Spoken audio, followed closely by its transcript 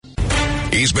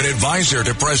He's been advisor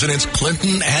to Presidents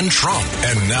Clinton and Trump,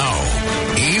 and now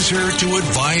he's here to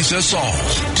advise us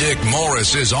all. Dick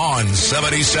Morris is on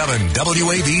 77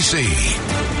 WABC.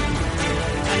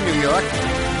 Hi, New York.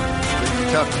 Good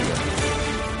to talk to you.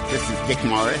 This is Dick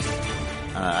Morris.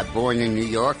 Born in New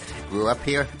York, grew up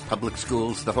here, public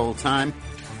schools the whole time,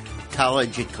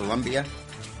 college at Columbia,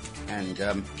 and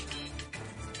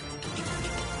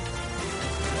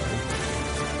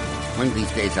one of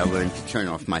these days I'll learn to turn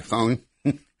off my phone.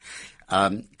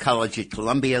 College at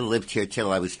Columbia, lived here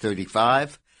till I was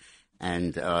 35,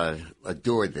 and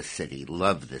adored this city,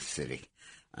 love this city.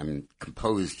 I'm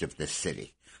composed of this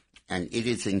city, and it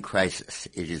is in crisis.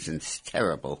 It is in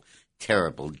terrible,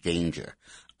 terrible danger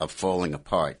of falling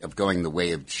apart, of going the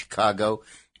way of Chicago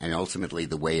and ultimately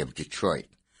the way of Detroit,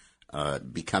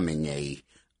 becoming a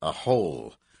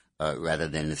whole rather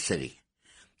than a city.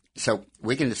 So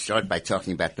we're going to start by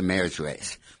talking about the mayor's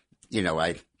race. You know,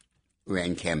 I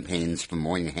ran campaigns for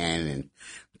Moynihan and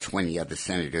 20 other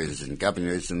senators and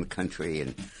governors in the country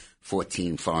and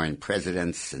 14 foreign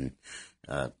presidents and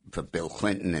for Bill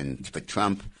Clinton and for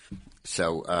Trump.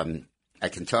 So I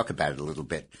can talk about it a little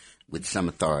bit with some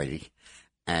authority.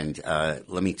 And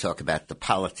let me talk about the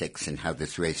politics and how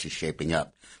this race is shaping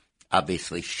up.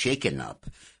 Obviously shaken up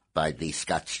by the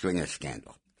Scott Stringer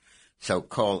scandal. So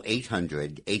call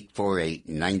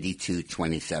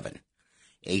 800-848-9227.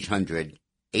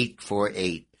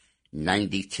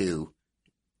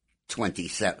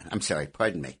 800-848-9227. I'm sorry,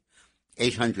 pardon me.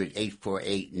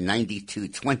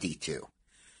 800-848-9222.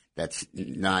 That's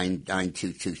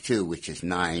 99222, which is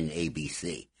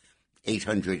 9ABC.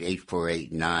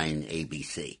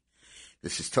 800-848-9ABC.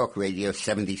 This is Talk Radio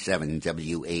 77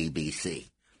 WABC.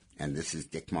 And this is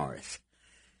Dick Morris.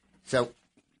 So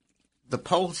the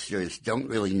pollsters don't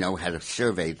really know how to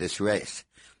survey this race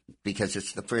because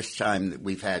it's the first time that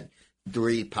we've had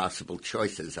three possible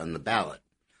choices on the ballot.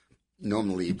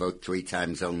 Normally you vote three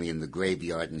times only in the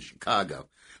graveyard in Chicago.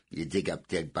 You dig up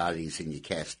dead bodies and you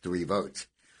cast three votes.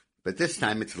 But this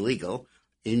time it's legal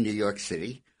in New York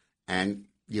City, and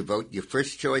you vote your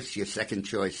first choice, your second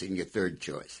choice, and your third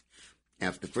choice. Now,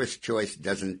 if the first choice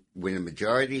doesn't win a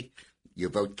majority,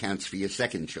 your vote counts for your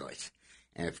second choice.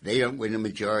 And if they don't win a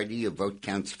majority, your vote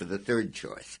counts for the third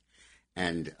choice,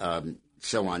 and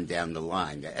so on down the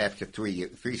line. After three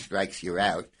strikes, you're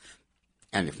out.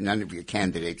 And if none of your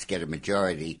candidates get a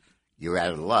majority, you're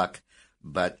out of luck.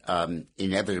 But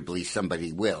inevitably,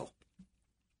 somebody will.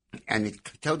 And it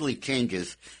totally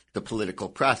changes the political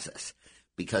process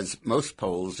because most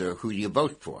polls are who do you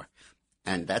vote for?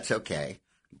 And that's okay.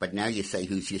 But now you say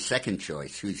who's your second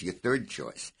choice, who's your third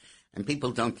choice. And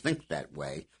people don't think that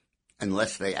way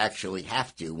unless they actually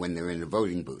have to when they're in a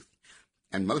voting booth.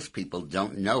 And most people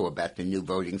don't know about the new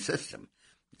voting system.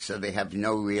 So they have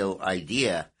no real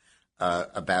idea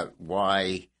about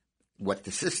what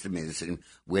the system is and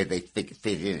where they fit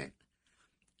in it.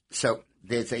 So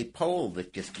there's a poll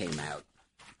that just came out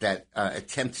that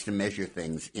attempts to measure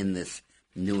things in this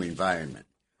new environment.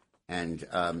 And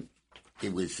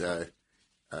it was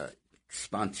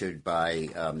sponsored by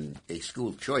a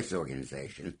school choice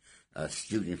organization,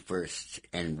 Student First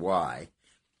NY,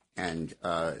 and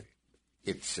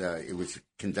it was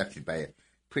conducted by a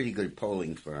pretty good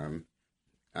polling firm,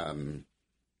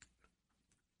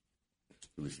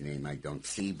 whose name I don't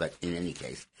see, but in any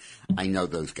case, I know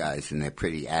those guys and they're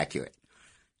pretty accurate.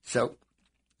 So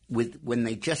when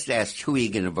they just asked who are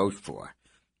you going to vote for,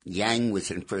 Yang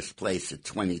was in first place at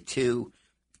 22,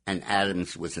 and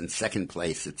Adams was in second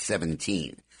place at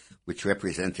 17, which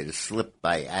represented a slip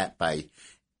by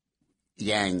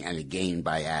Yang and a gain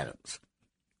by Adams.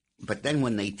 But then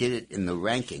when they did it in the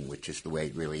ranking, which is the way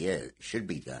it really is, should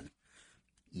be done,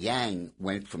 Yang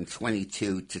went from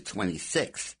 22 to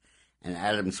 26, and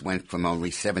Adams went from only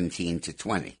 17 to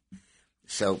 20.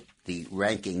 So the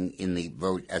ranking in the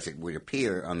vote as it would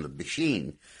appear on the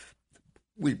machine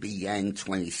would be Yang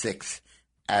 26,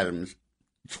 Adams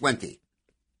 20,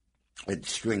 and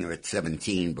Stringer at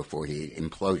 17 before he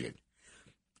imploded.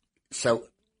 So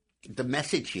the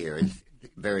message here is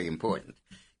very important.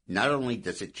 Not only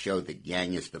does it show that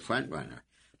Yang is the front runner,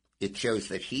 it shows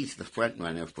that he's the front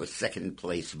runner for second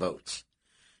place votes.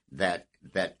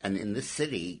 And in this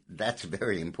city, that's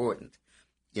very important.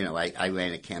 You know, I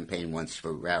ran a campaign once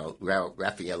for Raphael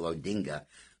Odinga,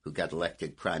 who got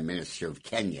elected Prime Minister of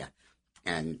Kenya.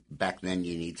 And back then,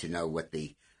 you need to know what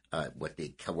the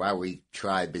Kawawi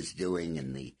tribe is doing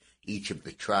and each of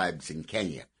the tribes in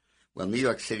Kenya. Well, New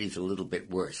York City's a little bit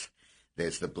worse.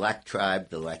 There's the black tribe,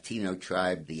 the Latino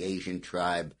tribe, the Asian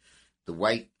tribe, the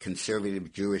white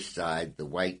conservative Jewish side, the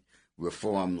white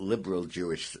reform liberal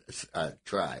Jewish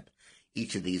tribe.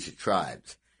 each of these are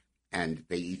tribes, and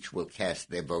they each will cast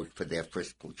their vote for their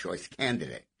first choice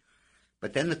candidate.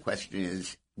 But then the question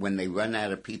is, when they run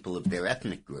out of people of their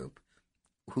ethnic group,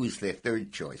 who's their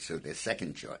third choice or their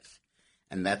second choice?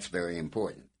 And that's very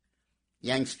important.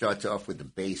 Yang starts off with a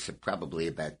base of probably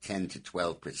about 10 to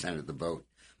 12% of the vote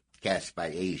cast by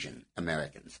Asian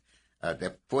Americans.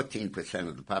 They're 14%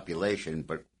 of the population,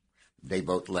 but they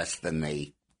vote less than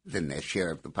their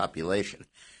share of the population.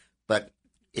 But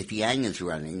if Yang is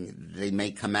running, they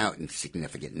may come out in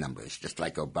significant numbers, just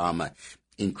like Obama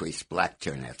increased black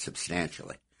turnout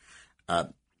substantially.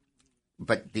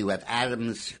 But you have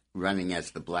Adams running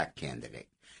as the black candidate,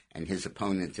 and his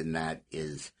opponent in that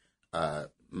is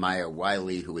Maya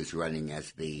Wiley, who is running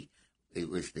as the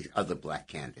other black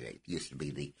candidate, used to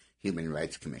be the Human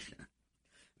Rights Commissioner.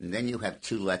 And then you have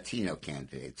two Latino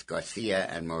candidates, Garcia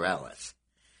and Morales.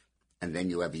 And then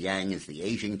you have Yang as the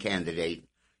Asian candidate,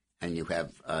 and you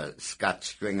have Scott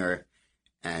Stringer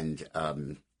and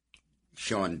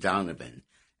Sean Donovan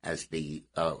as the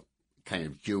kind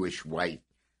of Jewish white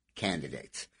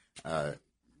candidates.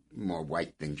 More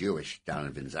white than Jewish.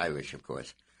 Donovan's Irish, of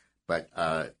course. But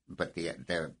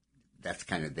that's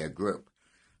kind of their group.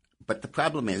 But the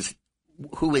problem is,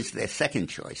 who is their second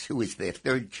choice? Who is their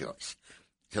third choice?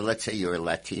 So let's say you're a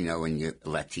Latino and you're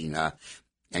Latina,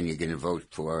 and you're going to vote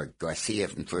for Garcia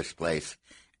in first place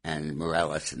and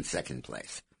Morales in second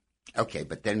place. Okay,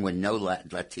 but then when no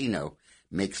Latino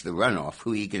makes the runoff,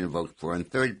 who are you going to vote for in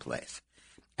third place?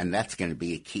 And that's going to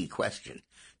be a key question,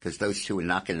 because those two are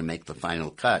not going to make the final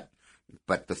cut.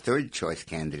 But the third choice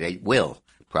candidate will,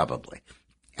 probably.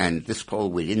 And this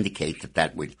poll would indicate that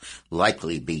that would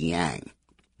likely be Yang.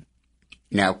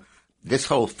 Now, this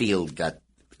whole field got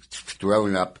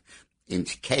thrown up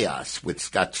into chaos with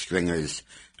Scott Stringer's,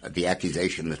 the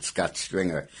accusation that Scott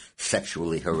Stringer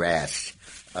sexually harassed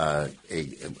a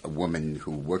woman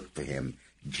who worked for him,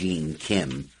 Jean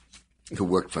Kim, who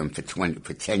worked for him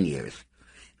for 10 years.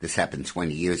 This happened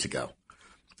 20 years ago.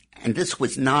 And this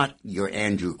was not your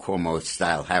Andrew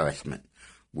Cuomo-style harassment,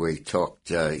 where he talked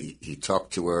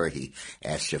to her, he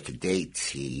asked her for dates,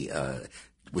 he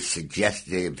was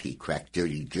suggestive, he cracked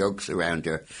dirty jokes around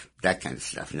her, that kind of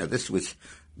stuff. Now, this was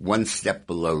one step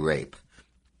below rape.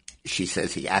 She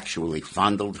says he actually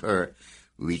fondled her,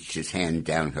 reached his hand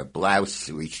down her blouse,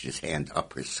 reached his hand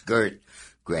up her skirt,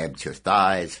 grabbed her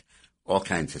thighs, all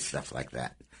kinds of stuff like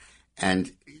that. And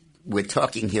we're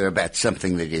talking here about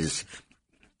something that is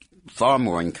far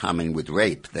more in common with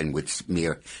rape than with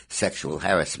mere sexual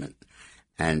harassment.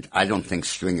 And I don't think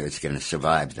Stringer is going to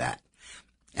survive that.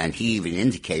 And he even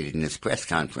indicated in his press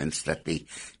conference that the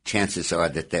chances are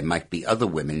that there might be other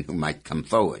women who might come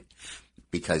forward,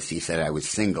 because he said, I was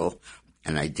single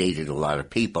and I dated a lot of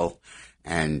people,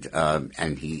 and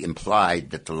he implied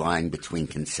that the line between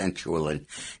consensual and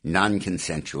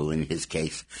non-consensual in his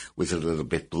case was a little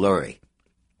bit blurry.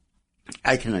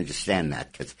 I can understand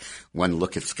that, because one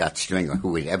look at Scott Stringer,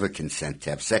 who would ever consent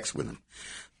to have sex with him.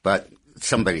 But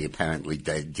somebody apparently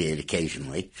did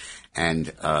occasionally,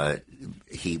 and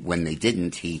when they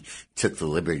didn't, he took the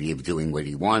liberty of doing what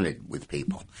he wanted with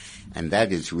people. And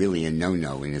that is really a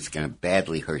no-no, and it's going to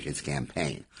badly hurt his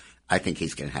campaign. I think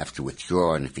he's going to have to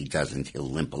withdraw, and if he doesn't, he'll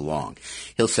limp along.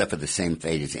 He'll suffer the same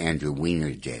fate as Andrew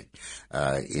Weiner did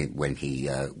when he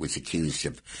was accused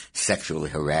of sexually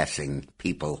harassing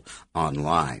people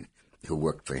online who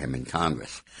worked for him in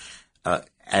Congress,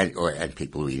 and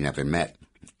people who he never met.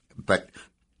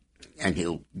 And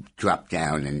he'll drop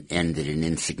down and end at an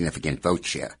insignificant vote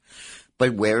share.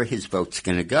 But where are his votes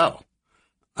going to go?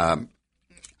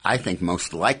 I think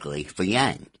most likely for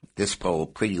Yang. This poll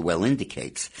pretty well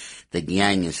indicates that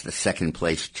Yang is the second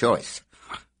place choice.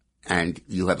 And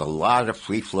you have a lot of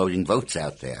free-floating votes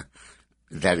out there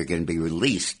that are going to be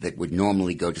released that would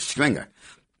normally go to Stringer.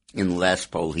 In the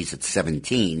last poll, he's at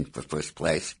 17 for first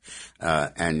place,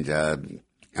 and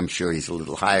I'm sure he's a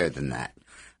little higher than that.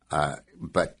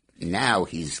 But now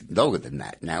he's lower than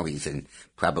that. Now he's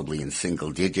probably in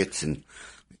single digits. And,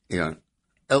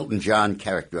 Elton John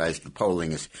characterized the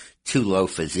polling as too low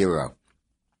for zero.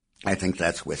 I think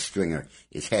that's where Stringer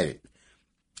is headed.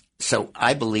 So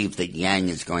I believe that Yang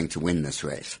is going to win this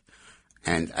race.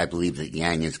 And I believe that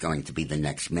Yang is going to be the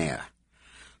next mayor.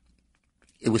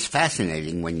 It was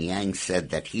fascinating when Yang said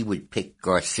that he would pick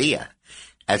Garcia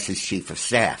as his chief of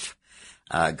staff.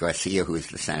 Garcia, who is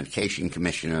the sanitation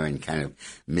commissioner and kind of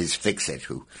Ms. Fix-It,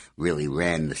 who really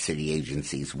ran the city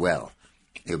agencies well.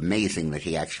 Amazing that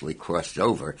he actually crossed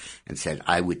over and said,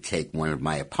 I would take one of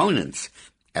my opponents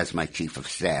as my chief of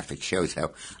staff. It shows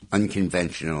how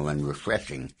unconventional and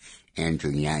refreshing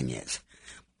Andrew Yang is.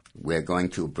 We're going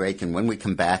to a break, and when we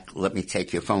come back, let me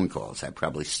take your phone calls. I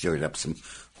probably stirred up some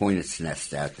hornet's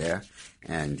nests out there.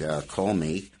 And call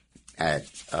me at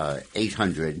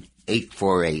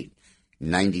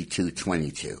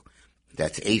 800-848-9222.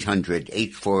 That's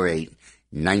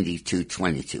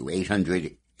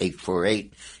 800-848-9222.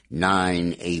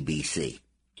 800-848-9ABC.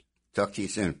 Talk to you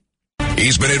soon.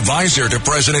 He's been advisor to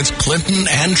Presidents Clinton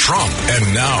and Trump,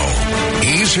 and now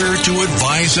he's here to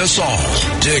advise us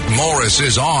all. Dick Morris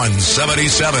is on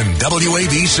 77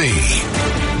 WABC.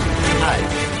 Hi,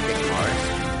 this is Dick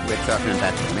Morris. We're talking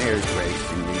about the mayor's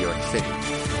race in New York City,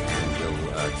 and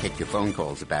we'll take your phone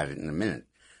calls about it in a minute.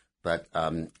 But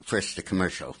first, the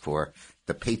commercial for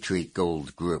the Patriot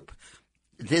Gold Group.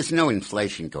 There's no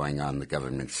inflation going on, the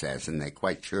government says, and they're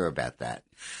quite sure about that.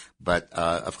 But,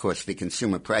 of course, the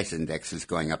consumer price index is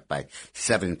going up by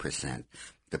 7%.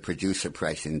 The producer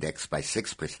price index by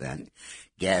 6%.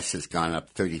 Gas has gone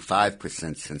up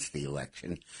 35% since the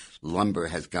election. Lumber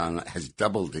has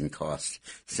doubled in cost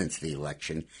since the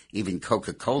election. Even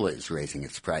Coca-Cola is raising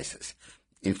its prices.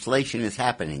 Inflation is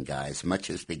happening, guys,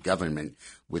 much as the government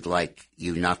would like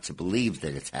you not to believe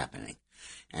that it's happening.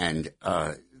 And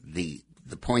the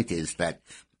point is that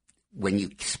when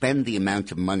you spend the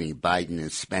amount of money Biden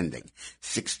is spending,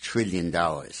 $6 trillion,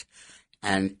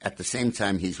 and at the same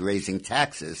time he's raising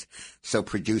taxes, so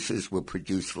producers will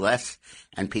produce less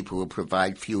and people will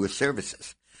provide fewer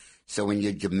services. So when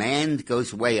your demand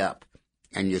goes way up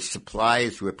and your supply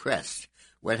is repressed,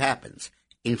 what happens?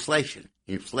 Inflation,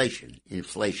 inflation,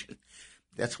 inflation.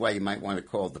 That's why you might want to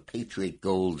call the Patriot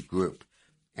Gold Group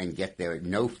and get their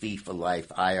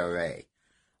no-fee-for-life IRA.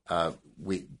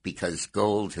 Because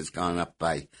gold has gone up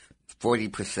by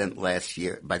 40% last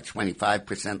year, by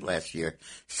 25% last year,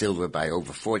 silver by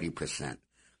over 40%.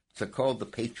 So call the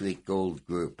Patriot Gold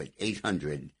Group at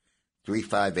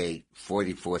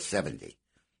 800-358-4470.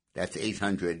 That's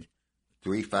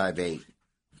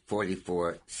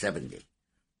 800-358-4470.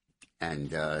 And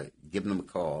give them a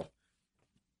call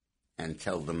and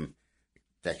tell them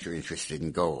that you're interested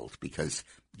in gold because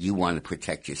you want to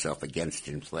protect yourself against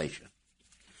inflation.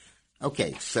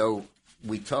 Okay, so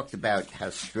we talked about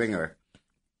how Stringer,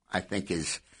 I think,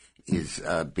 is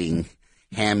being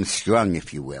hamstrung,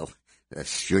 if you will.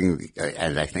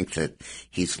 And I think that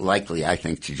he's likely,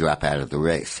 to drop out of the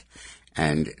race.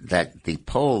 And that the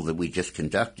poll that we just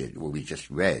conducted, or we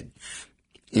just read,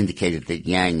 indicated that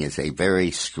Yang is a very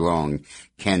strong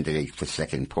candidate for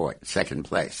second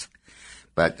place.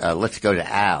 But let's go to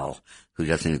Al, who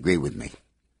doesn't agree with me.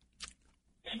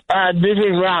 This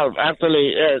is Ralph,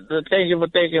 actually. Thank you for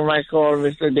taking my call,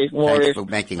 Mr. Dick Morris. Thanks for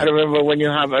making it. I remember when you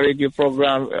have a radio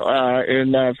program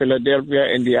in Philadelphia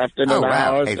in the afternoon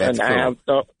hours. Hey, that's and cool. I have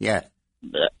talked. Yeah.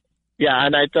 Yeah,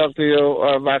 and I talked to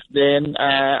you back then.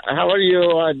 How are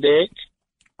you, Dick?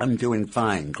 I'm doing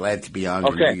fine. Glad to be on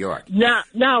in New York. Now,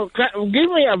 give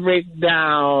me a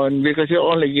breakdown, because you're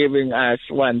only giving us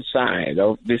one side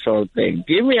of this whole thing.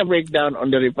 Give me a breakdown on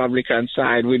the Republican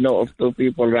side. We know of two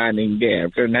people running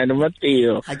there, Fernando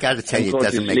Mateo. I got to tell you, it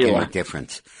doesn't make any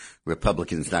difference.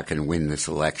 Republicans not going to win this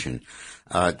election.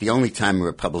 The only time a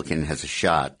Republican has a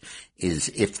shot is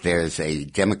if there's a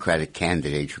Democratic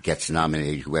candidate who gets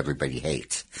nominated who everybody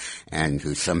hates and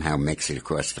who somehow makes it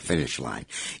across the finish line.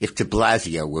 If de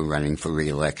Blasio were running for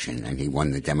re-election and he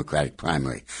won the Democratic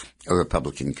primary, a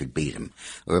Republican could beat him.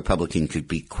 A Republican could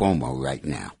beat Cuomo right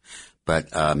now.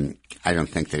 But I don't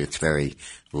think that it's very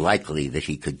likely that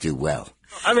he could do well.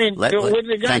 I mean,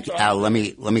 thank you, Al. Let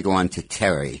me go on to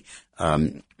Terry.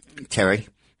 Terry,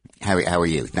 how are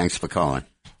you? Thanks for calling.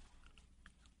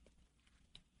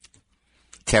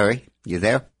 Terry, you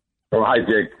there? Oh, hi,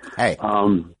 Dick. Hey.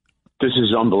 This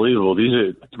is unbelievable. These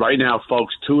are, right now,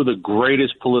 folks, two of the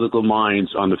greatest political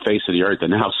minds on the face of the earth are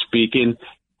now speaking.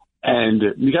 And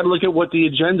you got to look at what the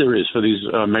agenda is for these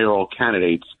mayoral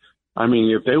candidates. I mean,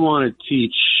 if they want to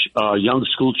teach young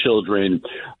school children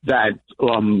that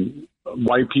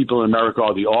white people in America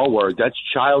are the R word, that's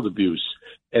child abuse.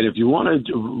 And if you want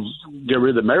to get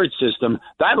rid of the merit system,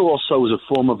 that also is a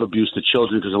form of abuse to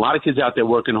children, because a lot of kids out there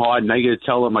working hard, and now you got to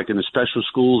tell them, like in the special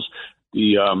schools,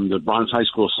 the Bronx High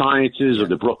School of Sciences or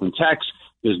the Brooklyn Techs,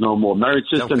 there's no more merit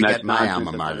system. Don't forget that's my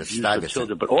alma mater,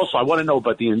 children. But also, I want to know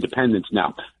about the independents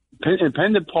now.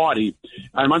 Independent party,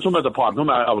 I'm not talking about the party, I'm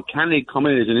talking about a candidate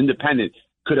coming in as an independent.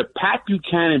 Could a Pat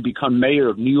Buchanan become mayor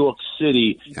of New York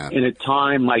City in a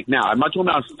time like now? I'm not talking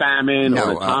about famine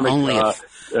or atomic.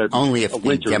 Only if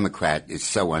the Democrat is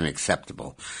so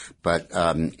unacceptable. But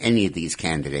any of these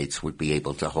candidates would be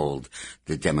able to hold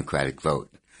the Democratic vote.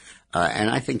 And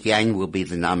I think Yang will be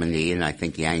the nominee, and I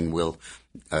think Yang will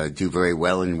do very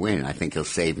well and win. I think he'll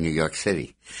save New York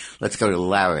City. Let's go to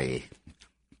Larry.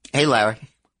 Hey, Larry.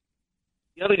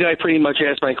 The other guy pretty much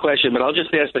asked my question, but I'll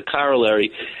just ask the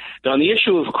corollary. On the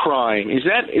issue of crime, is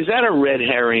that a red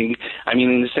herring? I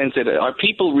mean, in the sense that are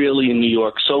people really in New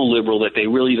York so liberal that they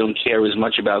really don't care as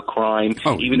much about crime,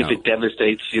 even if it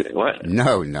devastates you? What?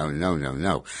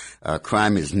 No.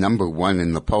 Crime is number one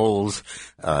in the polls.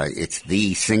 It's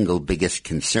the single biggest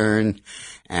concern,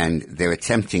 and they're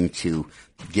attempting to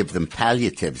give them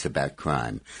palliatives about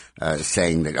crime,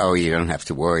 saying that, you don't have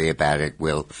to worry about it.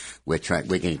 We're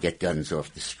going to get guns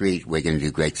off the street. We're going to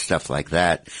do great stuff like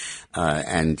that.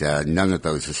 And none of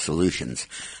those are solutions.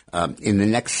 In the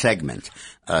next segment,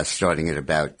 starting at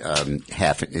about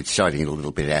starting a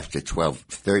little bit after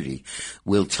 12:30,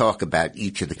 we'll talk about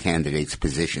each of the candidates'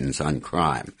 positions on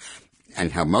crime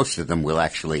and how most of them will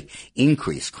actually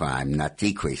increase crime, not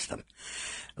decrease them.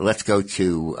 Let's go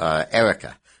to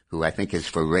Erica, who I think is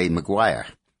for Ray McGuire.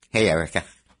 Hey, Erica.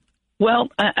 Well,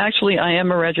 actually, I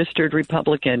am a registered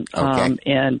Republican, okay.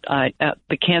 And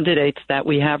the candidates that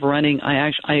we have running,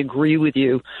 I agree with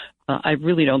you. I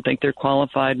really don't think they're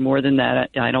qualified more than that.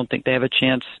 I don't think they have a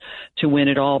chance to win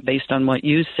at all based on what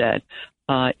you said.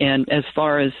 And as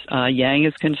far as Yang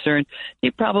is concerned,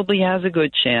 he probably has a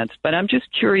good chance. But I'm just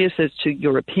curious as to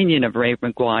your opinion of Ray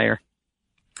McGuire.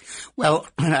 Well,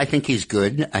 I think he's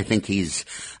good. I think he's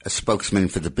a spokesman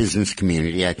for the business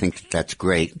community. I think that's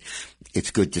great.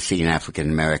 It's good to see an African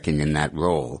American in that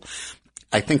role.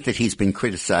 I think that he's been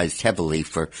criticized heavily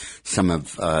for some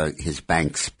of his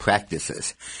bank's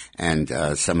practices and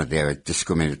some of their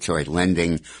discriminatory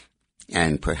lending,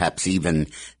 and perhaps even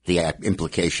the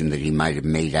implication that he might have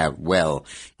made out well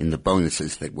in the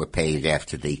bonuses that were paid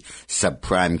after the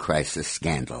subprime crisis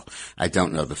scandal. I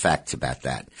don't know the facts about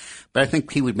that. But I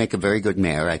think he would make a very good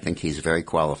mayor. I think he's very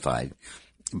qualified.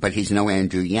 But he's no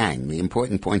Andrew Yang. The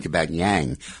important point about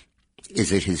Yang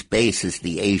is that his base is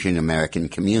the Asian American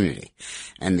community.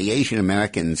 And the Asian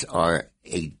Americans are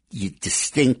a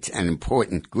distinct and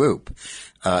important group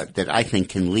that I think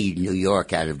can lead New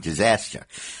York out of disaster.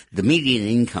 The median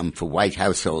income for white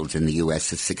households in the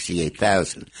U.S. is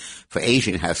 $68,000. For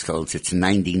Asian households, it's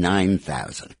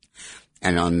 $99,000.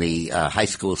 And on the high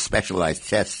school specialized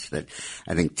tests that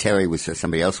I think Terry or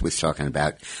somebody else was talking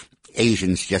about,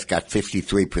 Asians just got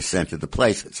 53% of the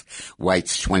places.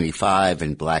 Whites 25,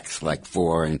 and blacks like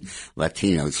 4, and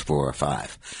Latinos 4 or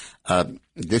 5.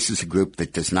 This is a group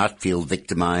that does not feel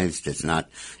victimized, doesn't want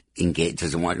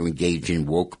to engage in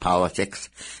woke politics,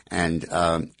 and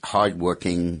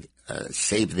hardworking,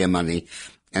 save their money.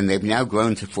 And they've now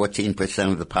grown to 14%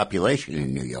 of the population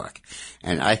in New York.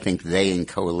 And I think they, in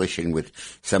coalition with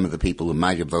some of the people who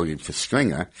might have voted for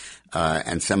Stringer,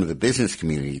 and some of the business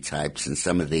community types and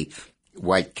some of the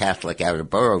white Catholic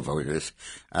out-of-borough voters,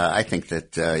 I think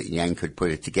that Yang could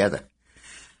put it together.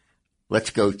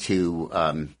 Let's go to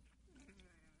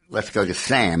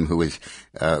Sam, who is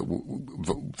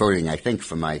voting, I think,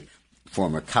 for my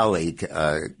former colleague,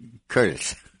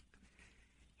 Curtis.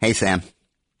 Hey, Sam.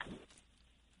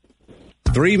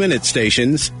 3-minute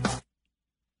stations.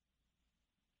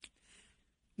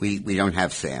 We don't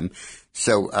have Sam.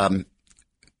 So,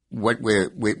 what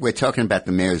we're talking about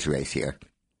the mayor's race here.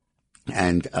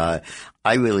 And, I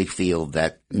really feel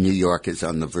that New York is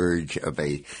on the verge of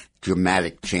a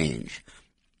dramatic change.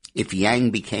 If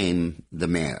Yang became the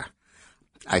mayor,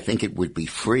 I think it would be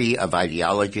free of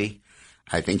ideology.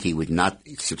 I think he would not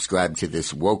subscribe to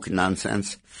this woke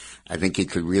nonsense. I think he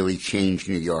could really change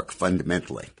New York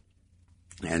fundamentally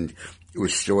and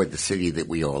restore the city that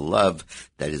we all love,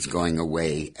 that is hurtling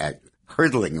away at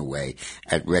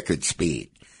record speed.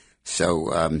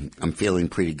 So I'm feeling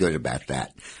pretty good about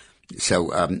that.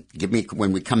 So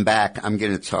when we come back, I'm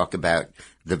going to talk about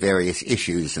the various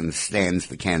issues and the stands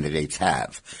the candidates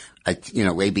have.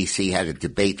 ABC had a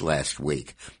debate last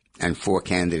week, and 4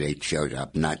 candidates showed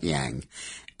up, not Yang.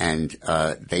 And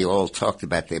they all talked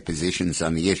about their positions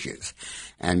on the issues.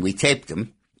 And we taped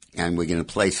them. And we're going to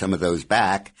play some of those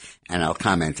back, and I'll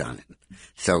comment on it.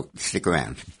 So stick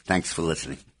around. Thanks for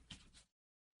listening.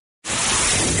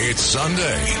 It's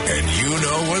Sunday, and you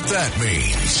know what that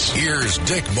means. Here's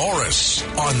Dick Morris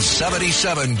on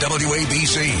 77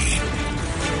 WABC.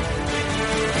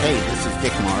 Hey, this is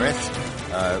Dick Morris.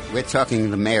 We're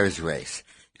talking the mayor's race.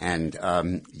 And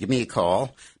give me a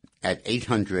call at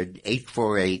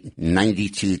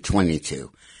 800-848-9222.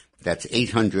 That's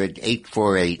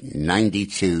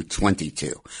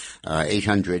 800-848-9222.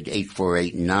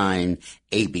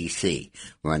 800-848-9ABC.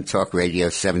 We're on Talk Radio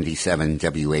 77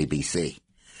 WABC.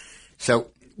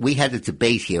 So we had a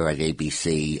debate here at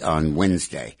ABC on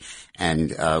Wednesday,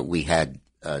 and we had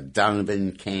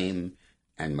Donovan came,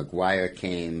 and McGuire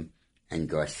came, and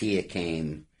Garcia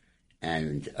came,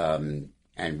 and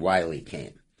Wiley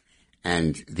came,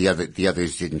 and the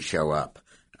others didn't show up.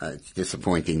 It's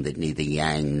disappointing that neither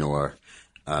Yang nor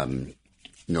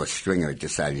Stringer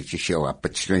decided to show up,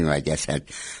 but Stringer, I guess,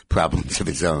 had problems of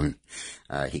his own.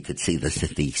 He could see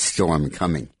the storm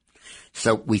coming.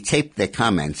 So we taped their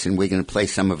comments, and we're going to play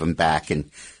some of them back,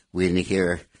 and we're going to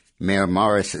hear Mayor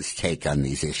Morris's take on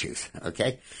these issues,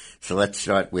 okay? So let's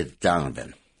start with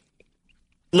Donovan.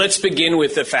 Let's begin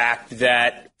with the fact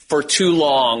that for too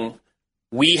long,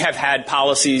 we have had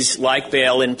policies like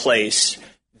bail in place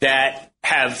that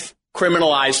have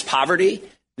criminalized poverty,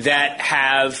 that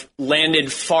have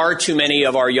landed far too many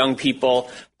of our young people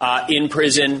in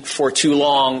prison for too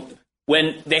long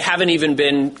when they haven't even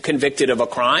been convicted of a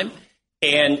crime.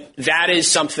 And that is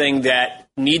something that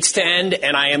needs to end,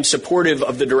 and I am supportive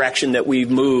of the direction that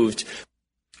we've moved.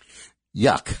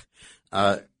 Yuck.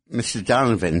 Mr.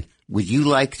 Donovan, would you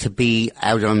like to be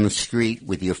out on the street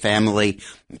with your family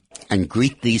and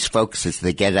greet these folks as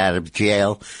they get out of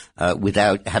jail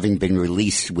without having been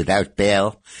released without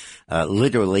bail?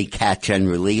 Literally catch and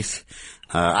release?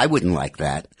 I wouldn't like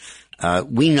that.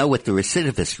 We know what the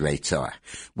recidivist rates are.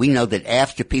 We know that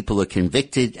after people are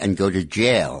convicted and go to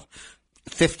jail,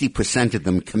 50% of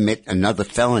them commit another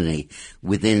felony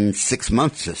within 6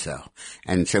 months or so.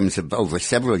 And in terms of over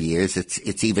several years,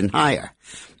 it's even higher.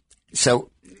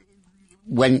 So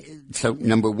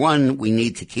number one, we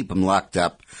need to keep them locked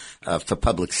up for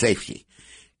public safety.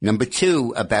 Number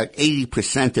two, about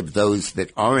 80% of those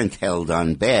that aren't held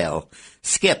on bail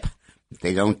skip.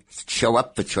 They don't show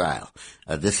up for trial.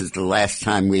 This is the last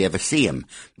time we ever see them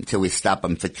until we stop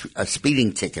them for a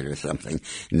speeding ticket or something.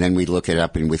 And then we look it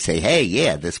up and we say, hey,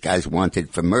 yeah, this guy's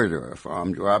wanted for murder or for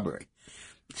armed robbery.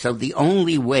 So the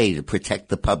only way to protect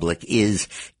the public is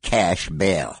cash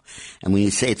bail. And when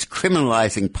you say it's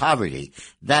criminalizing poverty,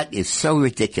 that is so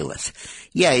ridiculous.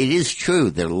 Yeah, it is true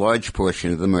that a large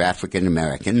portion of them are African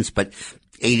Americans, but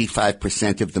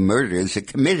 85% of the murders are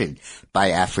committed by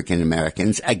African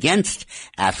Americans against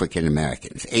African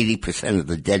Americans. 80% of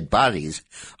the dead bodies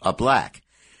are black.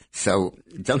 So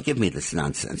don't give me this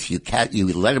nonsense. You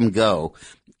let them go,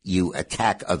 you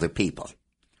attack other people.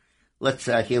 Let's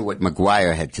hear what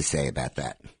McGuire had to say about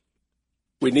that.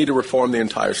 We need to reform the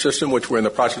entire system, which we're in the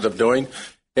process of doing.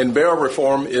 And bail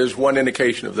reform is one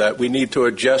indication of that. We need to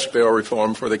adjust bail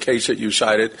reform for the case that you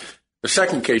cited. The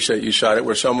second case that you cited,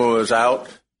 where someone was out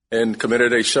and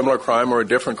committed a similar crime or a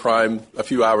different crime a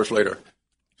few hours later.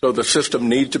 So the system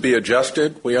needs to be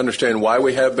adjusted. We understand why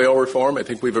we have bail reform. I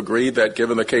think we've agreed that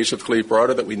given the case of Kalief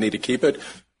Browder that we need to keep it.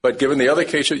 But given the other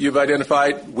case that you've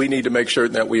identified, we need to make sure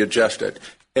that we adjust it.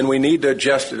 And we need to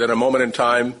adjust it at a moment in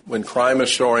time when crime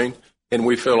is soaring and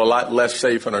we feel a lot less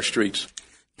safe on our streets.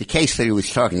 The case that he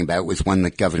was talking about was one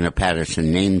that Governor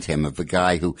Patterson named him, of a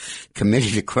guy who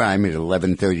committed a crime at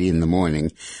 11:30 in the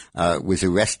morning, was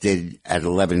arrested at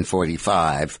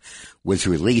 11:45, was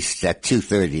released at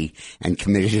 2:30, and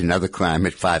committed another crime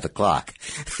at 5 o'clock.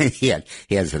 He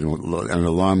has an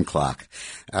alarm clock.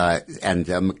 And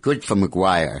good for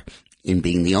McGuire in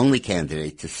being the only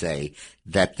candidate to say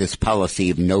that this policy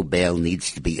of no bail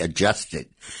needs to be adjusted.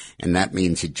 And that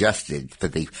means adjusted for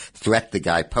the threat the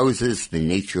guy poses, the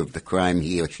nature of the crime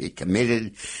he or she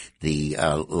committed, the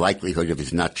likelihood of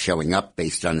his not showing up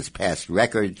based on his past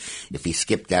record, if he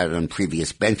skipped out on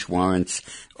previous bench warrants,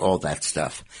 all that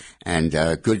stuff. And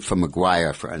good for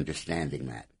McGuire for understanding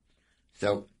that.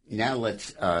 So now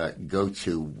let's go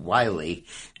to Wiley,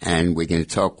 and we're going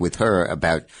to talk with her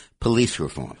about police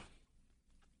reform.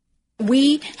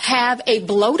 We have a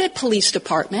bloated police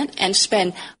department and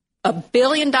spend $1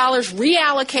 billion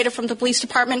reallocated from the police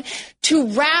department to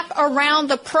wrap around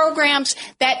the programs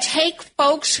that take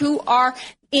folks who are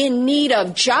in need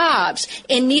of jobs,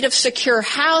 in need of secure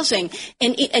housing,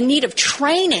 in need of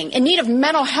training, in need of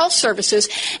mental health services,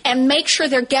 and make sure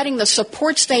they're getting the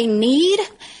supports they need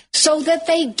so that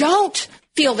they don't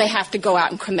feel they have to go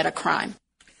out and commit a crime.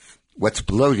 What's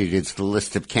bloated is the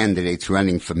list of candidates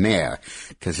running for mayor,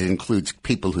 because it includes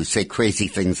people who say crazy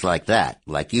things like that,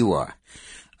 like you are.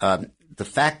 The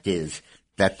fact is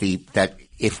that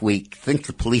if we think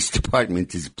the police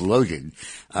department is bloated,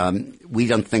 we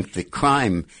don't think that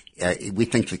crime. We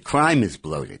think that crime is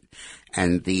bloated,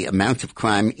 and the amount of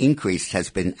crime increase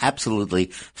has been absolutely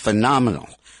phenomenal.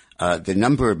 The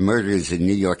number of murders in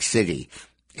New York City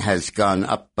has gone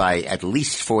up by at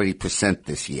least 40%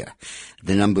 this year.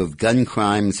 The number of gun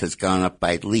crimes has gone up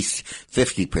by at least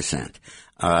 50%.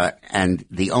 And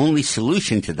the only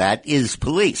solution to that is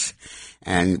police.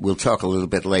 And we'll talk a little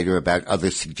bit later about other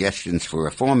suggestions for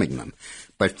reforming them.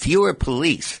 But fewer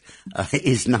police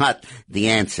is not the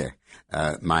answer,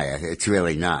 Maya. It's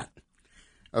really not.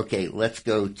 Okay, let's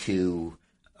go to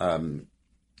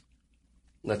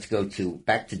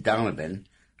back to Donovan,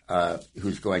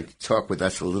 who's going to talk with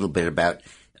us a little bit about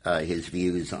his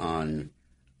views on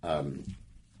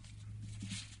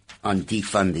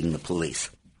defunding the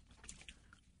police.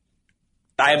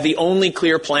 I have the only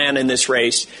clear plan in this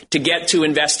race to get to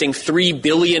investing $3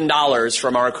 billion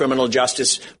from our criminal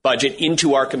justice budget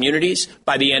into our communities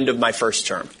by the end of my first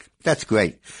term. That's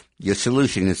great. Your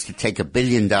solution is to take $1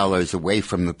 billion away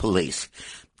from the police.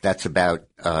 That's about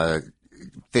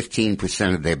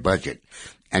 15% of their budget,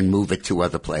 and move it to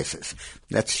other places.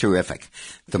 That's terrific.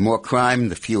 The more crime,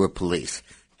 the fewer police.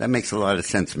 That makes a lot of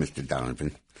sense, Mr.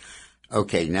 Donovan.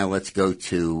 Okay, now let's go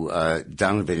to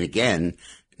Donovan again.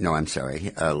 No, I'm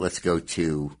sorry. Let's go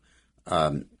to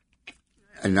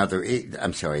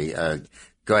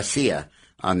Garcia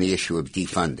on the issue of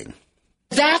defunding.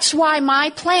 That's why my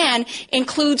plan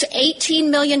includes $18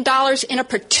 million in a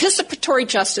participatory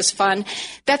justice fund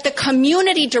that the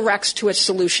community directs to its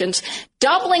solutions,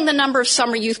 doubling the number of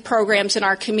summer youth programs in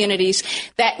our communities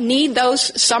that need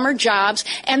those summer jobs,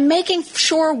 and making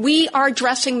sure we are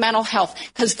addressing mental health,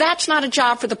 because that's not a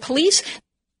job for the police.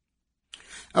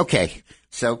 Okay.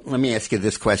 So let me ask you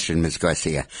this question, Ms.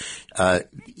 Garcia.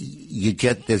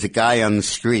 There's a guy on the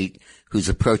street who's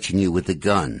approaching you with a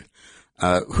gun.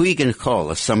 Who are you going to call?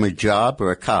 A summer job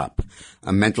or a cop?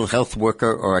 A mental health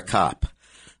worker or a cop?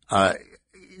 A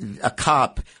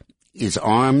cop is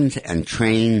armed and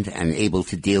trained and able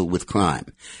to deal with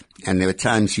crime. And there are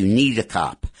times you need a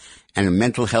cop, and a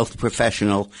mental health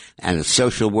professional and a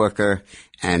social worker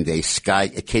and a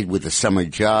kid with a summer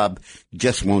job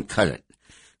just won't cut it.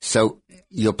 So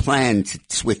your plan to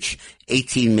switch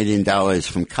 $18 million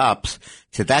from cops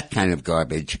to that kind of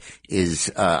garbage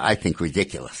is, I think,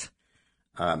 ridiculous.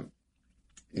 Now,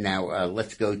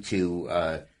 let's go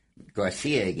to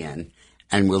Garcia again,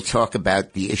 and we'll talk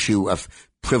about the issue of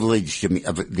privilege,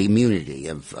 of the immunity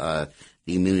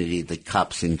that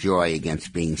cops enjoy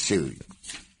against being sued.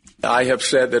 I have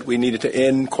said that we needed to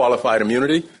end qualified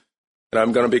immunity, and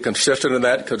I'm going to be consistent in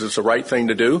that because it's the right thing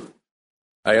to do.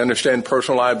 I understand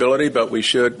personal liability, but we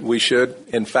should,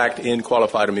 in fact, end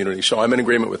qualified immunity. So I'm in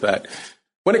agreement with that.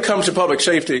 When it comes to public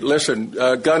safety, listen,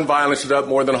 gun violence is up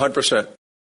more than 100%.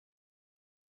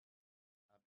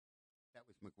 That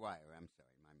was McGuire. I'm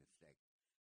sorry, my mistake.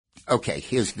 Okay,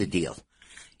 here's the deal.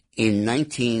 In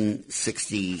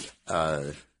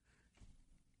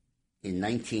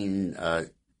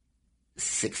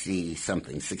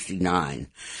 1969,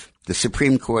 the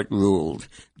Supreme Court ruled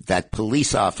that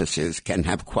police officers can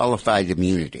have qualified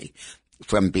immunity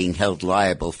from being held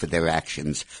liable for their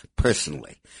actions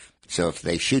personally. So if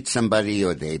they shoot somebody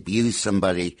or they abuse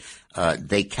somebody,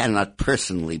 they cannot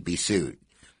personally be sued.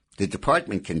 The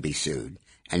department can be sued,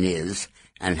 and is,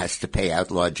 and has to pay out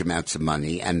large amounts of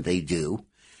money, and they do,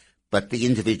 but the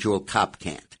individual cop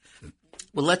can't.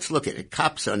 Well, let's look at it.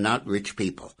 Cops are not rich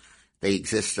people. They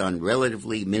exist on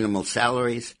relatively minimal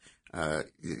salaries, $60,000,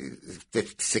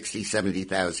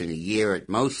 $70,000 a year at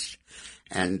most,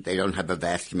 and they don't have a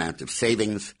vast amount of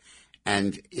savings.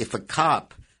 And if a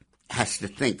cop has to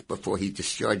think before he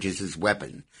discharges his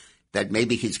weapon that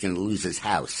maybe he's going to lose his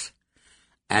house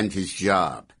and his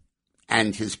job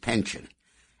and his pension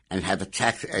and have a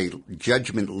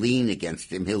judgment lien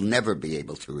against him he'll never be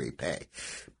able to repay,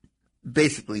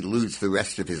 basically lose the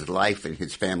rest of his life and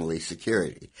his family's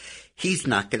security, he's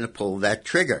not going to pull that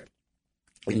trigger.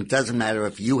 And it doesn't matter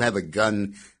if you have a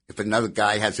gun, if another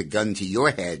guy has a gun to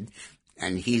your head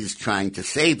and he's trying to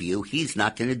save you, he's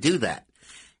not going to do that.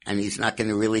 And he's not going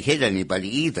to really hit anybody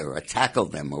either, or tackle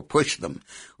them, or push them,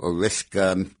 or risk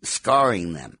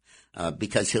scarring them,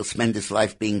 because he'll spend his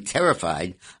life being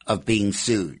terrified of being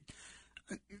sued.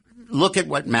 Look at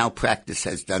what malpractice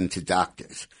has done to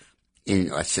doctors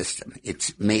in our system.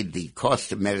 It's made the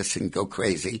cost of medicine go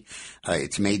crazy.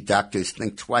 It's made doctors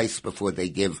think twice before they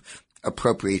give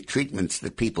appropriate treatments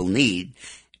that people need.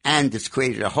 And it's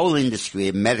created a whole industry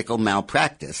of medical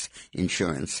malpractice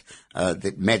insurance,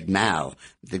 that MedMal,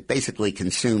 that basically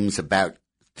consumes about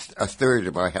a third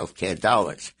of our healthcare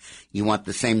dollars. You want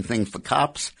the same thing for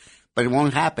cops, but it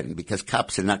won't happen because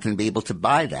cops are not going to be able to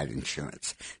buy that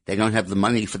insurance. They don't have the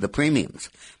money for the premiums,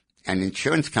 and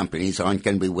insurance companies aren't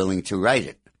going to be willing to write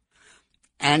it.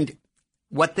 And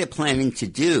what they're planning to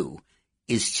do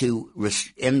is to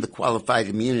end the qualified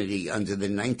immunity under the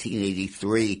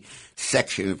 1983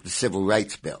 section of the Civil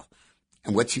Rights Bill.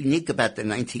 And what's unique about the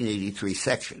 1983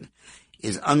 section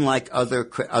is, unlike other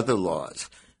laws,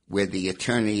 where the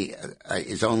attorney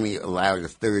is only allowed a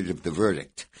third of the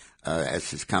verdict as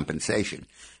his compensation.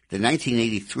 The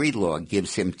 1983 law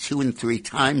gives him 2 and 3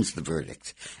 times the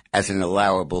verdict as an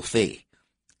allowable fee.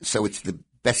 So it's the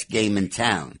best game in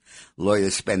town.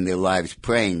 Lawyers spend their lives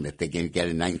praying that they're going to get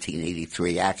a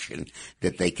 1983 action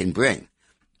that they can bring.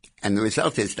 And the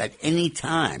result is that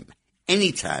anytime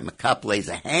a cop lays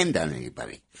a hand on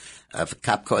anybody, if a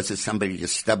cop causes somebody to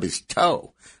stub his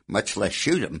toe, much less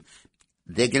shoot him,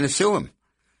 they're going to sue him.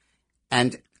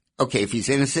 And, okay, if he's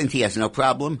innocent, he has no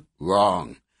problem.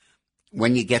 Wrong.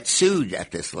 When you get sued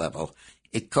at this level,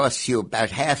 it costs you about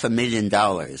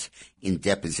 $500,000 in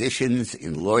depositions,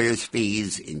 in lawyers'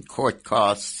 fees, in court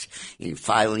costs, in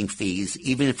filing fees,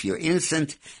 even if you're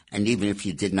innocent and even if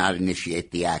you did not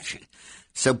initiate the action.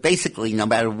 So basically, no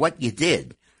matter what you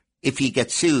did, if you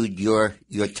get sued, you're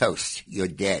toast. You're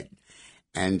dead.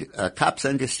 And cops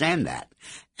understand that.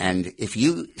 And if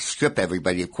you strip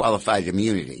everybody of qualified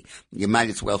immunity, you might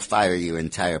as well fire your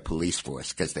entire police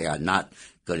force because they are not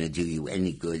going to do you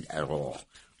any good at all.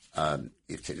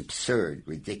 It's an absurd,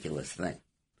 ridiculous thing.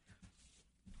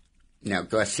 Now,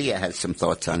 Garcia has some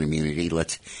thoughts on immunity.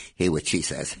 Let's hear what she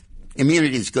says.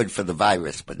 Immunity is good for the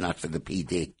virus, but not for the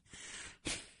PD.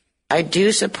 I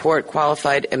do support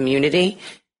qualified immunity.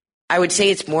 I would say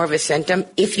it's more of a symptom.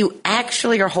 If you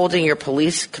actually are holding your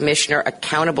police commissioner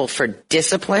accountable for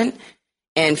discipline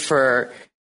and for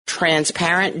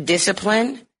transparent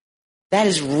discipline, that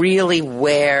is really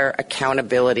where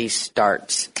accountability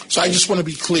starts. So I just want to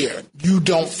be clear. You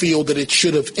don't feel that it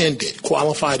should have ended,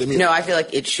 qualified immunity? No, I feel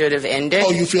like it should have ended.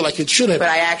 Oh, you feel like it should have? But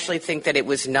I actually think that it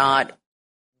was not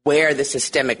where the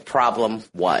systemic problem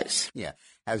was. Yeah.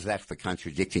 How's that for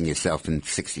contradicting yourself in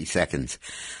 60 seconds?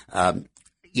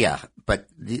 Yeah, but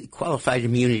the qualified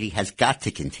immunity has got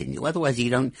to continue. Otherwise,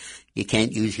 you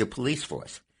can't use your police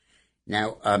force.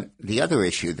 Now, the other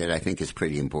issue that I think is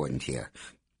pretty important here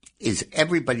is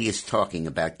everybody is talking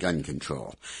about gun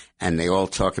control, and they all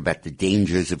talk about the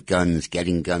dangers of guns,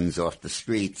 getting guns off the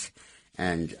streets,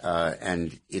 and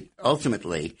it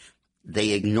ultimately they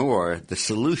ignore the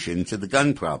solution to the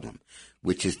gun problem,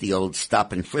 which is the old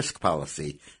stop and frisk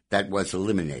policy that was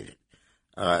eliminated.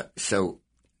 So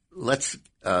let's.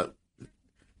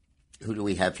 Who do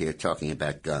we have here talking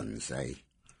about guns? I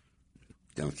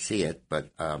don't see it,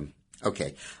 but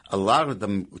okay. A lot of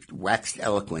them waxed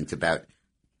eloquent about.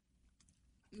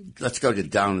 Let's go to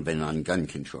Donovan on gun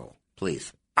control,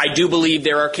 please. I do believe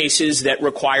there are cases that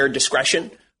require discretion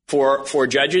for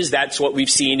judges. That's what we've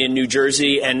seen in New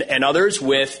Jersey and others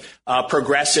with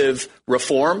progressive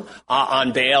reform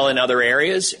on bail and other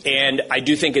areas. And I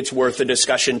do think it's worth a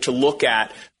discussion to look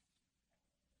at.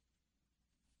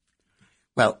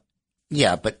 Well,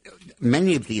 yeah, but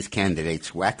many of these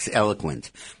candidates wax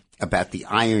eloquent about the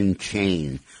iron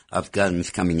chain of guns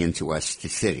coming into our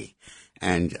city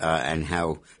and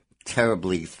how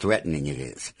terribly threatening it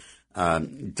is.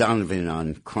 Donovan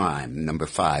on crime, number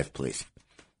 5, please.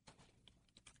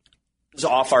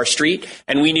 Off our street,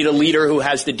 and we need a leader who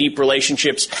has the deep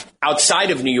relationships outside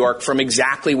of New York from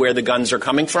exactly where the guns are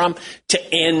coming from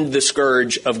to end the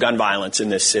scourge of gun violence in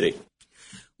this city.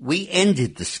 We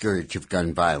ended the scourge of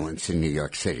gun violence in New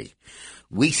York City.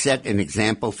 We set an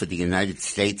example for the United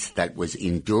States that was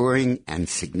enduring and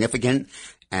significant,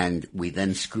 and we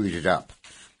then screwed it up.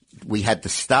 We had the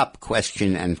stop,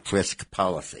 question, and frisk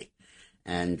policy,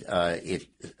 and it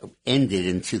ended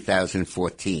in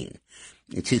 2014.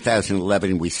 In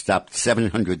 2011, we stopped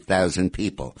 700,000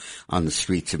 people on the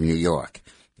streets of New York,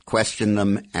 questioned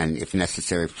them, and, if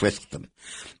necessary, frisked them.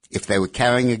 If they were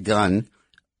carrying a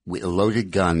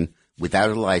loaded gun, without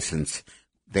a license,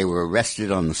 they were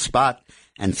arrested on the spot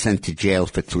and sent to jail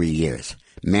for 3 years,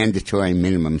 mandatory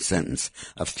minimum sentence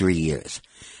of 3 years.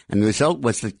 And the result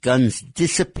was that guns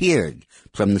disappeared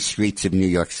from the streets of New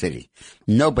York City.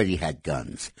 Nobody had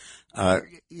guns.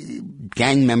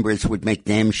 Gang members would make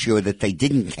damn sure that they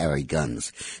didn't carry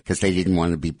guns because they didn't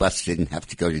want to be busted and have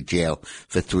to go to jail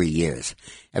for 3 years.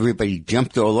 Everybody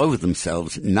jumped all over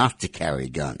themselves not to carry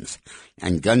guns,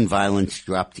 and gun violence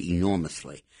dropped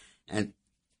enormously. And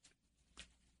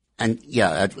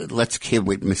yeah, let's hear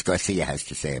what Ms. Garcia has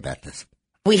to say about this.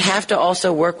 We have to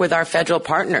also work with our federal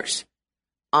partners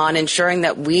on ensuring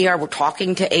that we are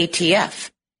talking to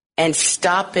ATF and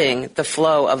stopping the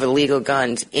flow of illegal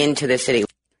guns into the city.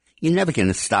 You're never going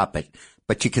to stop it,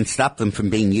 but you can stop them from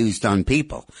being used on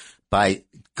people by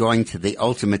going to the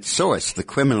ultimate source, the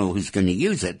criminal who's going to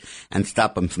use it, and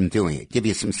stop them from doing it. Give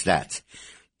you some stats.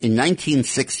 In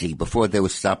 1960, before there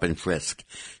was stop and frisk,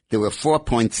 there were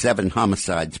 4.7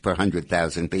 homicides per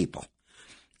 100,000 people.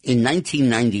 In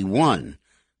 1991,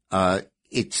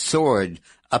 it soared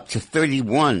up to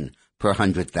 31 per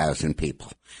 100,000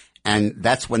 people. And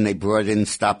that's when they brought in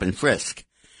stop and frisk.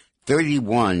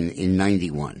 31 in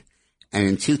 91. And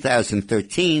in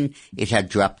 2013, it had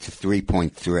dropped to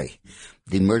 3.3.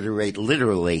 The murder rate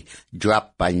literally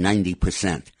dropped by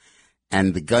 90%.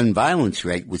 And the gun violence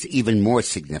rate was even more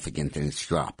significant in its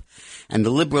drop. And the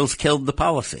liberals killed the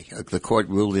policy. The court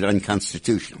ruled it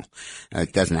unconstitutional.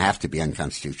 It doesn't have to be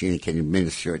unconstitutional. You can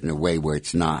administer it in a way where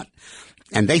it's not.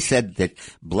 And they said that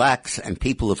blacks and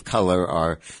people of color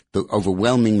are the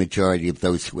overwhelming majority of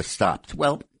those who were stopped.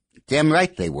 Well, damn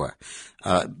right they were.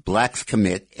 Blacks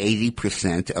commit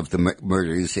 80% of the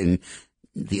murders in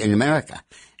America.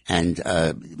 And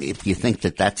if you think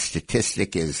that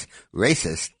statistic is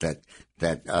racist, that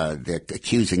they're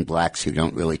accusing blacks who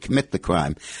don't really commit the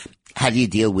crime, how do you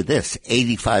deal with this?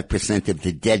 85% of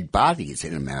the dead bodies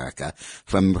in America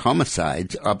from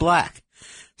homicides are black.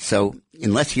 So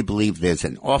unless you believe there's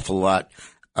an awful lot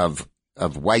of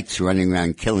whites running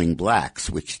around killing blacks,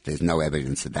 which there's no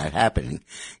evidence of that happening,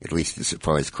 at least as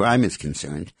far as crime is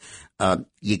concerned,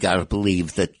 you got to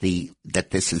believe that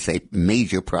this is a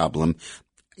major problem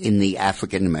in the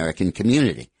African American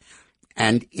community.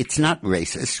 And it's not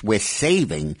racist. We're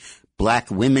saving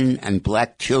black women and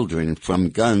black children from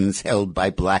guns held by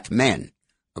black men.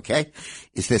 Okay?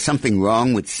 Is there something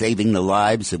wrong with saving the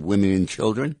lives of women and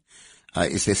children?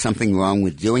 Is there something wrong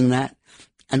with doing that?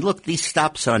 And look, these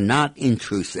stops are not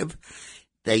intrusive.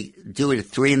 They do it at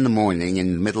 3 a.m. in the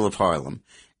middle of Harlem,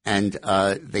 and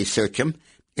they search them.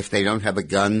 If they don't have a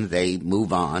gun, they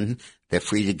move on. They're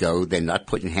free to go. They're not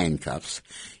put in handcuffs.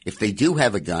 If they do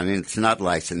have a gun and it's not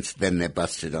licensed, then they're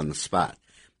busted on the spot.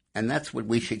 And that's what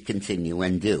we should continue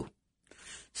and do.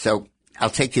 So I'll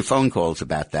take your phone calls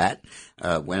about that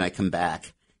when I come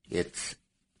back. It's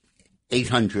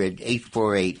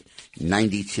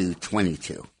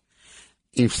 800-848-9222.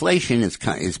 Inflation is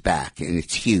back, and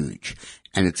it's huge,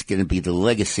 and it's going to be the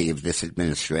legacy of this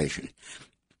administration.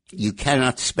 You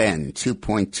cannot spend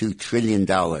 $2.2 trillion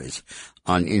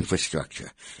on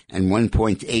infrastructure and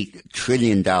 $1.8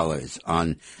 trillion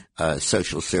on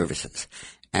social services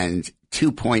and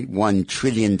 $2.1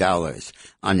 trillion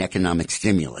on economic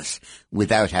stimulus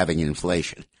without having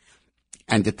inflation.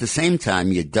 And at the same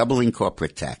time, you're doubling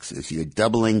corporate taxes. You're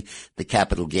doubling the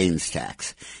capital gains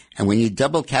tax. And when you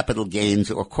double capital gains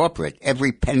or corporate,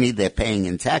 every penny they're paying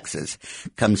in taxes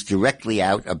comes directly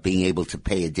out of being able to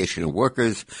pay additional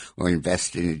workers or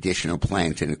invest in additional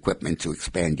plant and equipment to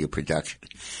expand your production.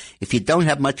 If you don't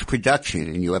have much production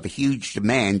and you have a huge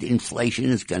demand, inflation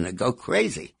is going to go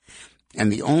crazy.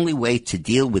 And the only way to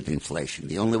deal with inflation,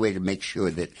 the only way to make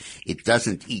sure that it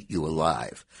doesn't eat you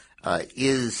alive,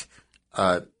 is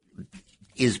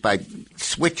by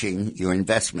switching your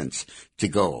investments to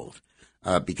gold.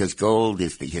 Because gold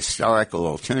is the historical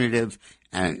alternative,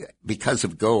 and because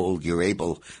of gold, you're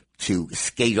able to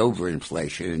skate over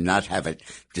inflation and not have it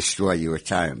destroy your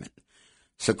retirement.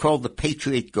 So call the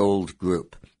Patriot Gold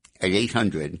Group at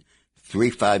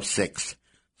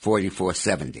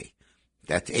 800-356-4470.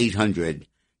 That's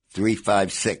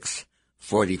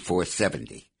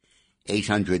 800-356-4470.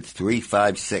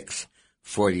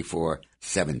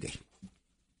 800-356-4470.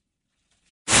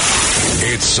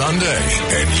 It's Sunday,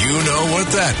 and you know what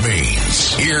that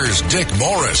means. Here's Dick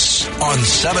Morris on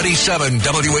 77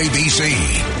 WABC.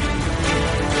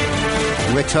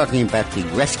 We're talking about the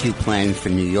rescue plan for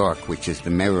New York, which is the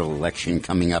mayoral election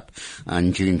coming up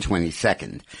on June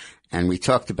 22nd. And we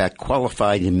talked about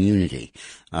qualified immunity,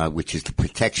 which is the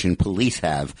protection police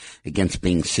have against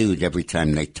being sued every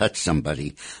time they touch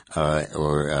somebody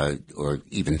or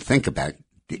even think about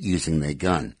using their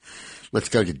gun. Let's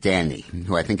go to Danny,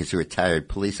 who I think is a retired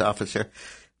police officer.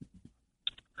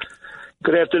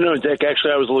 Good afternoon, Dick.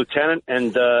 Actually, I was a lieutenant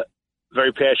and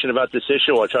very passionate about this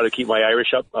issue. I'll try to keep my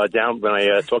Irish down when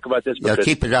I talk about this. Because,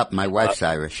 keep it up. My wife's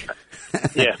Irish.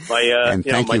 Yeah. And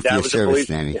thank you for your service,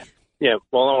 Danny. Yeah.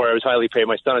 Well, don't worry. I was highly paid.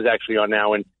 My son is actually on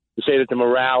now. And to say that the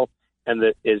morale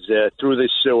through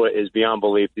this sewer is beyond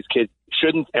belief. These kids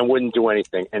shouldn't and wouldn't do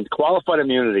anything. And qualified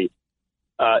immunity,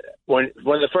 one of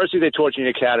the first things they taught you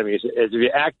in the academy is if you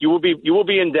act, you will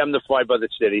be indemnified by the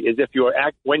city. Is if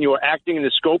when you are acting in the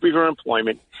scope of your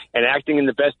employment and acting in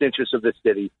the best interest of the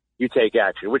city, you take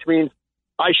action. Which means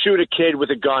I shoot a kid with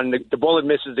a gun, the bullet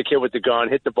misses the kid with the gun,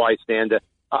 hit the bystander.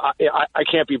 I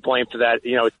can't be blamed for that.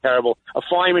 You know, it's terrible. A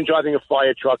fireman driving a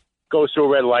fire truck goes through a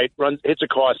red light, hits a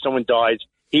car, someone dies.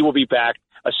 He will be back.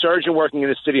 A surgeon working in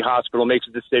a city hospital makes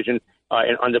a decision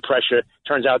and under pressure.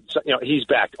 Turns out, he's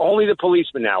back. Only the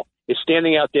policeman now is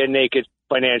standing out there naked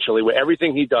financially with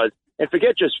everything he does. And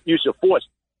forget just use of force.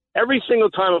 Every single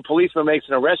time a policeman makes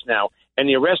an arrest now, and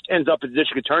the arrest ends up at the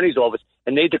district attorney's office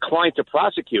and they decline to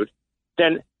prosecute,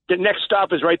 then the next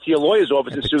stop is right to your lawyer's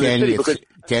office and sue the city. Because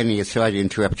Danny, sorry to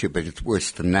interrupt you, but it's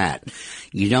worse than that.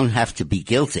 You don't have to be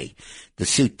guilty. The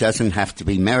suit doesn't have to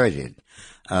be merited.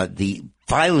 The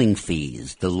filing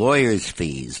fees, the lawyer's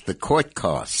fees, the court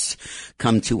costs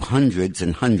come to hundreds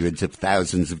and hundreds of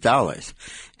thousands of dollars.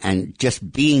 And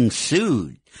just being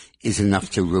sued is enough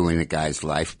to ruin a guy's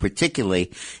life,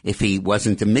 particularly if he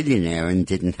wasn't a millionaire and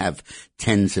didn't have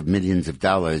tens of millions of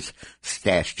dollars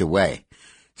stashed away.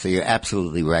 So you're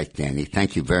absolutely right, Danny.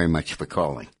 Thank you very much for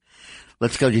calling.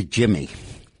 Let's go to Jimmy.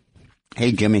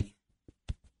 Hey, Jimmy.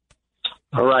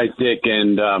 All right, Dick.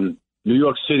 And New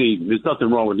York City, there's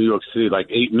nothing wrong with New York City, like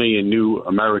 8 million new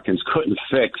Americans couldn't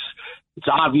fix. It's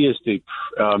obvious the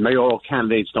mayoral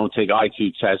candidates don't take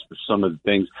IQ tests for some of the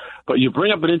things. But you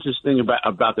bring up an interesting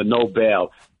about the no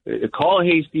bail. Carl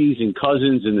Hastings and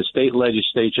Cousins in the state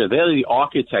legislature, they're the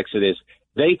architects of this.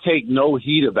 They take no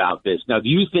heed about this. Now, do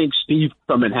you think Steve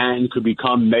from Manhattan could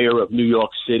become mayor of New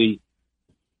York City?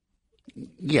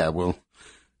 Yeah, well,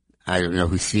 I don't know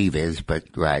who Steve is, but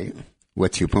right.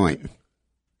 What's your point?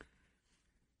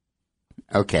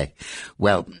 Okay.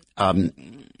 Well,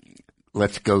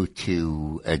 let's go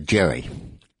to Jerry.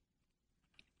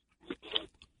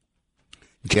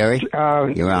 Jerry,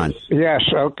 you're on. Yes.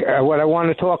 Okay. What I want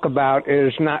to talk about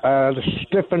is not a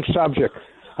different subject.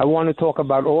 I want to talk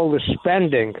about all the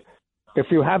spending. If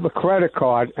you have a credit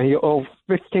card and you owe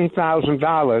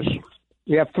 $15,000,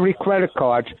 you have 3 credit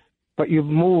cards, but you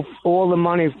move all the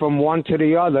money from one to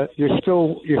the other, you're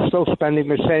still spending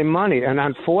the same money. And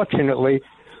unfortunately,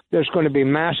 there's going to be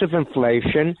massive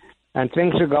inflation, and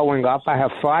things are going up. I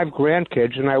have 5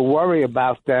 grandkids, and I worry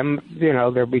about them. You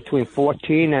know, they're between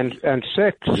 14 and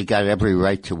 6. You got every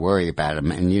right to worry about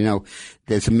them. And, you know,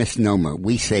 there's a misnomer.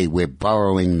 We say we're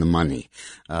borrowing the money,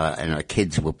 and our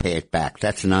kids will pay it back.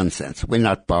 That's nonsense. We're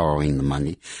not borrowing the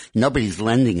money. Nobody's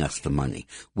lending us the money.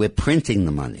 We're printing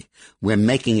the money. We're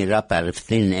making it up out of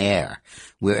thin air.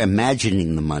 We're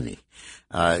imagining the money.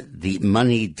 The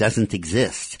money doesn't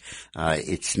exist.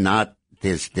 It's not.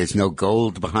 There's no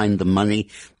gold behind the money.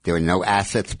 There are no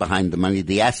assets behind the money.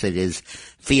 The asset is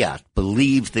fiat.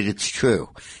 Believe that it's true.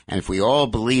 And if we all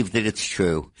believe that it's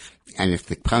true, and if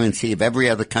the currency of every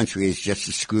other country is just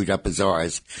as screwed up as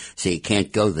ours, so you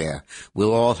can't go there,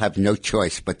 we'll all have no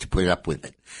choice but to put up with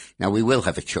it. Now, we will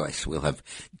have a choice. We'll have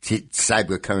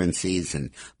cyber currencies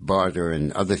and barter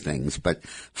and other things, but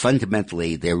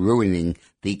fundamentally they're ruining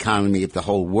the economy of the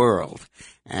whole world.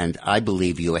 And I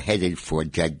believe you are headed for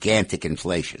gigantic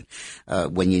inflation.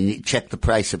 When you check the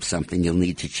price of something, you'll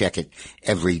need to check it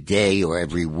every day or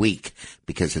every week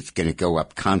because it's going to go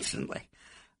up constantly.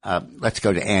 Let's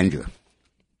go to Andrew.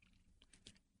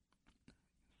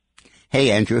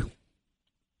 Hey, Andrew.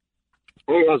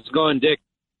 Hey, how's it going, Dick?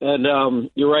 And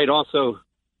you're right also.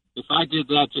 If I did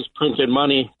that, just printed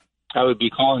money, I would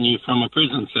be calling you from a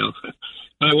prison cell.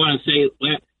 But I want to say,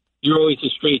 you're always a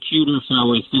straight shooter, so I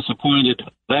was disappointed.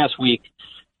 Last week,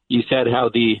 you said how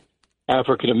the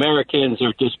African Americans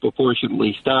are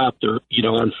disproportionately stopped or,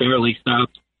 unfairly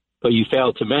stopped, but you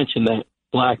failed to mention that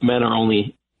black men are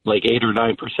only like 8 or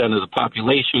 9% of the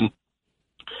population,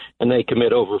 and they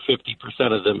commit over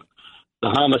 50% of them. The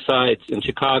homicides in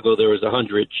Chicago, there was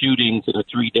 100 shootings in a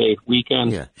 3-day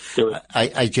weekend. Yeah.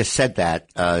 I just said that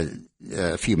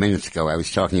a few minutes ago. I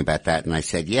was talking about that, and I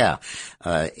said,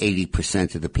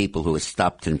 80% of the people who were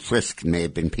stopped and frisked may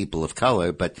have been people of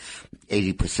color, but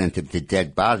 80% of the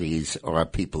dead bodies are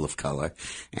people of color,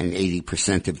 and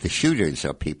 80% of the shooters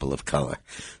are people of color.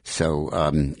 So,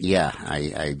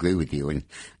 I agree with you, and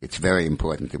it's very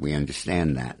important that we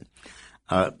understand that.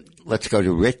 Let's go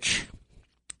to Rich.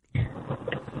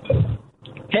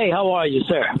 Hey, how are you,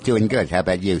 sir? Doing good. How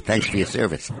about you? Thanks for your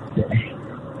service.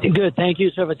 Good. Thank you,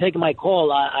 sir, for taking my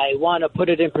call. I want to put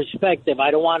it in perspective.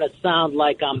 I don't want to sound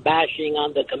like I'm bashing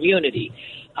on the community.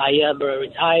 I am a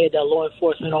retired law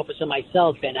enforcement officer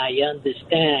myself, and I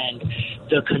understand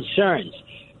the concerns.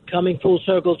 Coming full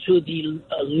circle to the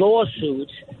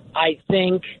lawsuits, I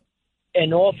think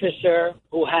an officer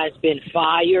who has been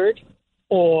fired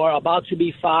or about to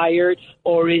be fired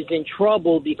or is in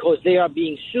trouble because they are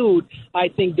being sued, I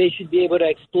think they should be able to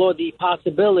explore the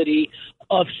possibility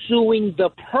of suing the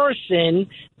person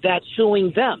that's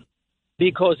suing them.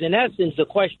 Because in essence, the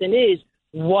question is,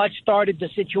 what started the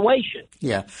situation?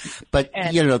 Yeah, but,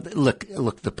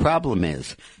 look, the problem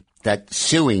is that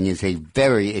suing is a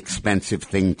very expensive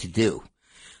thing to do.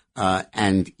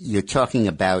 And you're talking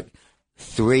about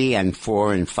 $300,000 and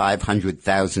 $400,000 and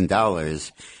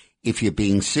 $500,000 if you're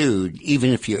being sued,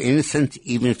 even if you're innocent,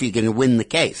 even if you're going to win the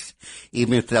case,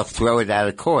 even if they'll throw it out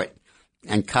of court.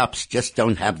 and cops just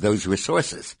don't have those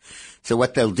resources. So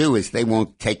what they'll do is they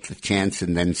won't take the chance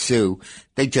and then sue.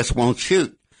 They just won't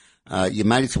shoot. You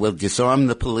might as well disarm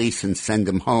the police and send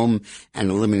them home and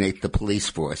eliminate the police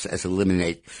force as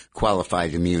eliminate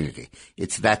qualified immunity.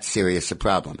 It's that serious a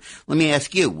problem. Let me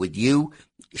ask you, would you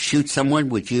shoot someone?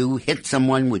 Would you hit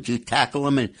someone? Would you tackle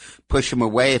them and push them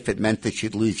away if it meant that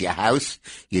you'd lose your house,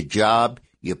 your job,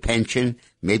 your pension,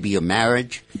 maybe your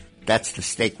marriage? That's the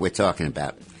stake we're talking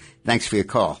about. Thanks for your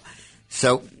call.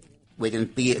 So we're going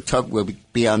to we'll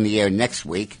be on the air next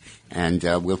week, and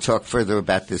we'll talk further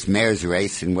about this mayor's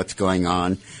race and what's going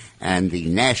on and the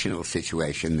national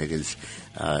situation that is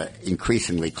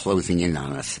increasingly closing in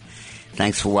on us.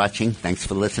 Thanks for watching. Thanks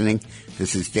for listening.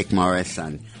 This is Dick Morris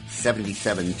on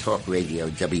 77 Talk Radio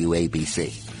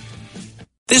WABC.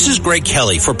 This is Greg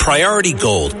Kelly for Priority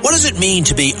Gold. What does it mean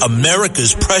to be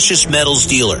America's precious metals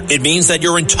dealer? It means that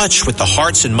you're in touch with the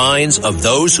hearts and minds of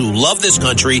those who love this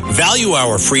country, value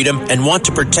our freedom, and want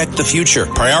to protect the future.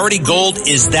 Priority Gold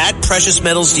is that precious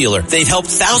metals dealer. They've helped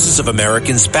thousands of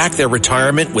Americans back their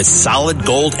retirement with solid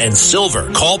gold and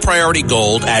silver. Call Priority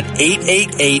Gold at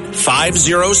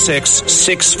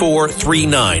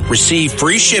 888-506-6439. Receive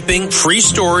free shipping, free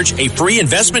storage, a free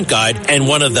investment guide, and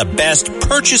one of the best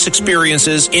purchase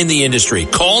experiences in the industry.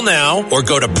 Call now or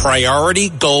go to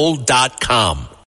PriorityGold.com.